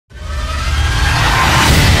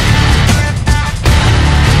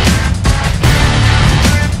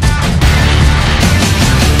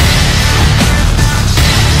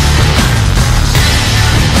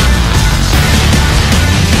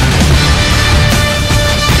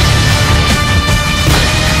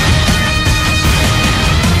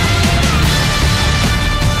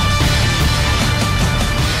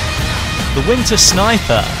the Winter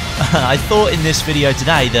Sniper. I thought in this video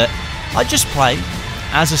today that I'd just play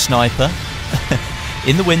as a sniper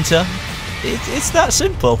in the winter. It's that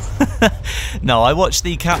simple. No, I watched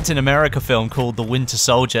the Captain America film called The Winter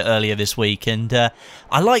Soldier earlier this week, and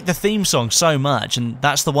I like the theme song so much, and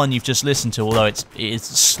that's the one you've just listened to, although it's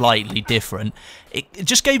slightly different. It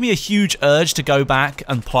just gave me a huge urge to go back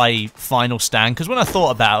and play Final Stand, because when I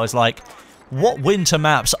thought about it, I was like, what winter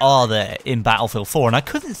maps are there in Battlefield 4? And I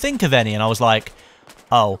couldn't think of any, and I was like,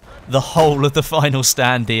 oh, the whole of the Final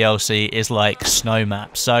Stand DLC is like snow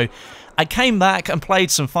maps. So I came back and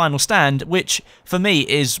played some Final Stand, which for me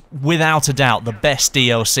is without a doubt the best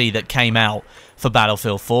DLC that came out for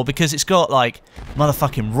Battlefield 4, because it's got like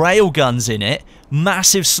motherfucking railguns in it,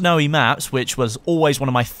 massive snowy maps, which was always one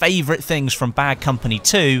of my favourite things from Bad Company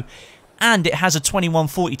 2, and it has a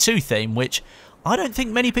 2142 theme, which I don't think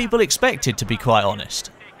many people expected, to be quite honest.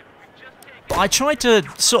 But I tried to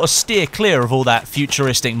sort of steer clear of all that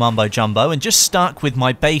futuristic mumbo-jumbo and just stuck with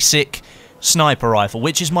my basic sniper rifle,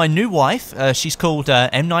 which is my new wife. She's called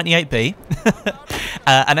M98B.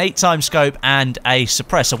 An 8x scope and a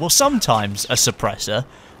suppressor. Well, sometimes a suppressor,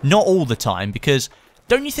 not all the time, because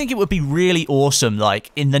don't you think it would be really awesome,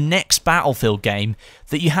 like, in the next Battlefield game,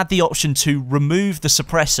 that you had the option to remove the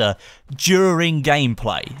suppressor during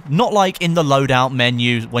gameplay? Not like in the loadout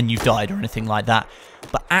menu when you died or anything like that,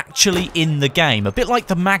 but actually in the game. A bit like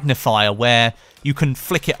the magnifier, where you can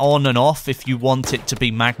flick it on and off if you want it to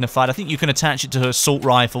be magnified. I think you can attach it to assault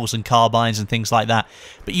rifles and carbines and things like that,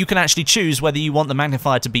 but you can actually choose whether you want the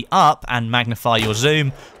magnifier to be up and magnify your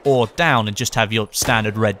zoom, or down and just have your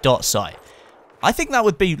standard red dot sight. I think that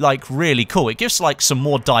would be, like, really cool. It gives, like, some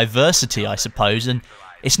more diversity, I suppose, and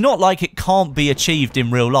it's not like it can't be achieved in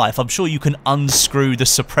real life. I'm sure you can unscrew the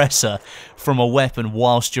suppressor from a weapon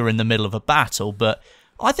whilst you're in the middle of a battle, but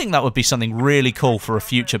I think that would be something really cool for a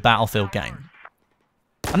future Battlefield game.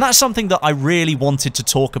 And that's something that I really wanted to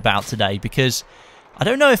talk about today, because I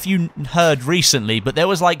don't know if you heard recently, but there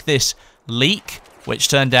was, like, this leak, which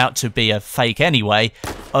turned out to be a fake anyway,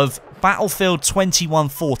 of Battlefield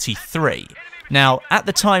 2143. Now, at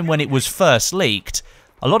the time when it was first leaked,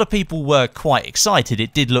 a lot of people were quite excited.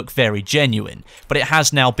 It did look very genuine, but it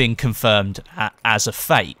has now been confirmed as a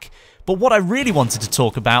fake. But what I really wanted to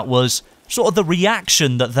talk about was sort of the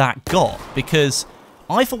reaction that got, because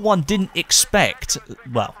I, for one, didn't expect,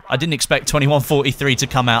 well, I didn't expect 2143 to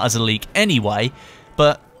come out as a leak anyway,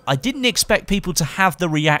 but I didn't expect people to have the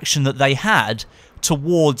reaction that they had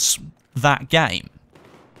towards that game.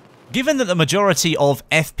 Given that the majority of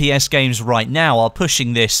FPS games right now are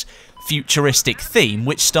pushing this futuristic theme,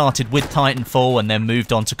 which started with Titanfall and then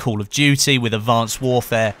moved on to Call of Duty with Advanced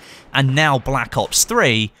Warfare and now Black Ops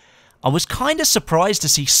 3, I was kind of surprised to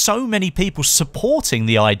see so many people supporting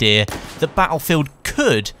the idea that Battlefield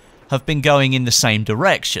could have been going in the same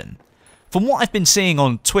direction. From what I've been seeing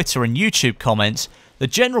on Twitter and YouTube comments, the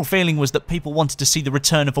general feeling was that people wanted to see the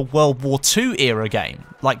return of a World War II era game,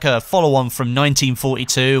 like a follow-on from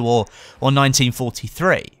 1942 or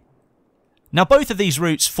 1943. Now, both of these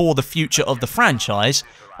routes for the future of the franchise,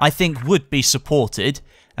 I think, would be supported,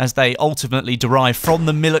 as they ultimately derive from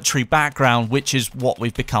the military background, which is what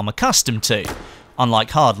we've become accustomed to, unlike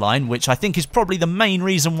Hardline, which I think is probably the main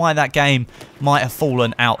reason why that game might have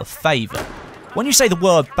fallen out of favour. When you say the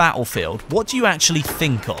word Battlefield, what do you actually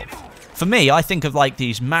think of? For me, I think of like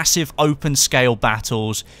these massive open-scale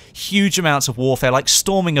battles, huge amounts of warfare, like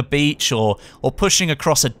storming a beach or pushing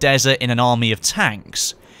across a desert in an army of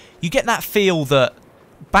tanks. You get that feel that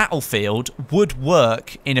Battlefield would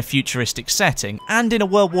work in a futuristic setting, and in a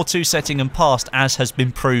World War II setting and past, as has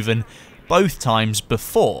been proven both times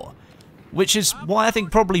before. Which is why I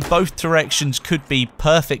think probably both directions could be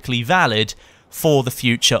perfectly valid for the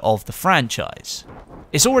future of the franchise.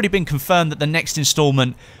 It's already been confirmed that the next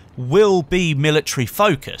installment will be military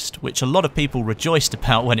focused, which a lot of people rejoiced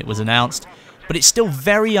about when it was announced, but it's still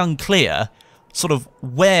very unclear sort of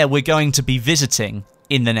where we're going to be visiting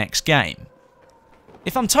in the next game.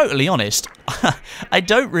 If I'm totally honest, I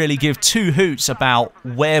don't really give two hoots about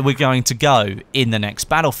where we're going to go in the next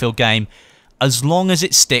Battlefield game, as long as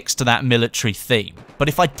it sticks to that military theme. But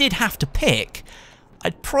if I did have to pick,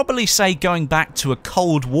 I'd probably say going back to a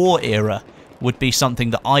Cold War era would be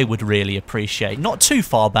something that I would really appreciate. Not too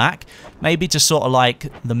far back, maybe to sort of like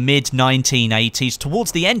the mid-1980s,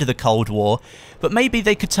 towards the end of the Cold War, but maybe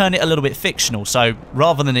they could turn it a little bit fictional, so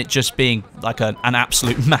rather than it just being like an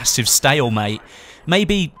absolute massive stalemate,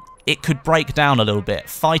 maybe it could break down a little bit.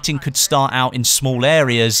 Fighting could start out in small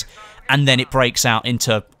areas, and then it breaks out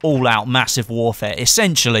into all-out massive warfare,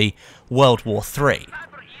 essentially World War III.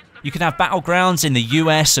 You can have battlegrounds in the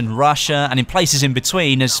US and Russia and in places in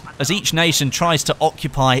between as each nation tries to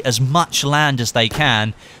occupy as much land as they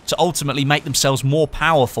can to ultimately make themselves more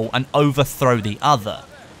powerful and overthrow the other.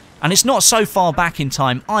 And it's not so far back in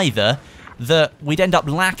time either that we'd end up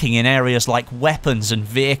lacking in areas like weapons and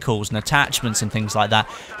vehicles and attachments and things like that,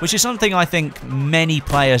 which is something I think many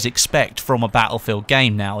players expect from a Battlefield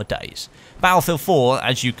game nowadays. Battlefield 4,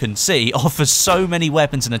 as you can see, offers so many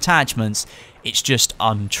weapons and attachments, it's just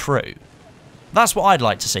untrue. That's what I'd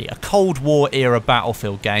like to see, a Cold War era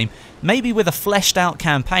Battlefield game, maybe with a fleshed out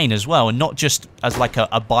campaign as well, and not just as like a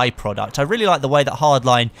byproduct. I really like the way that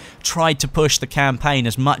Hardline tried to push the campaign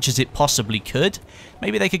as much as it possibly could.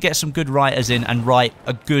 Maybe they could get some good writers in and write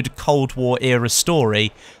a good Cold War era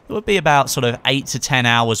story that would be about sort of 8 to 10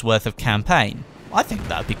 hours worth of campaign. I think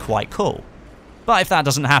that would be quite cool. But if that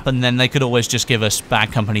doesn't happen, then they could always just give us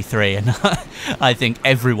Bad Company 3, and I think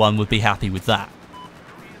everyone would be happy with that.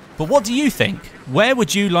 But what do you think? Where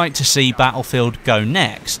would you like to see Battlefield go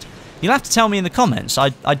next? You'll have to tell me in the comments. I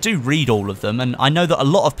do read all of them, and I know that a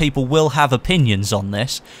lot of people will have opinions on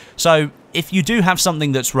this. So if you do have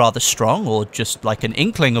something that's rather strong, or just like an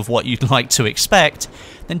inkling of what you'd like to expect,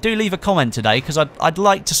 then do leave a comment today, because I'd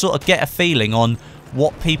like to sort of get a feeling on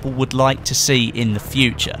what people would like to see in the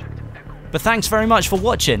future. But thanks very much for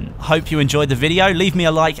watching. Hope you enjoyed the video. Leave me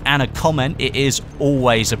a like and a comment. It is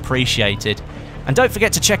always appreciated. And don't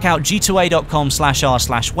forget to check out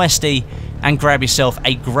g2a.com/r/Westy and grab yourself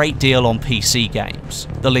a great deal on PC games.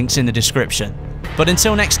 The link's in the description. But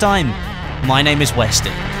until next time, my name is Westy,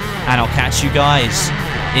 and I'll catch you guys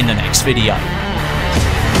in the next video.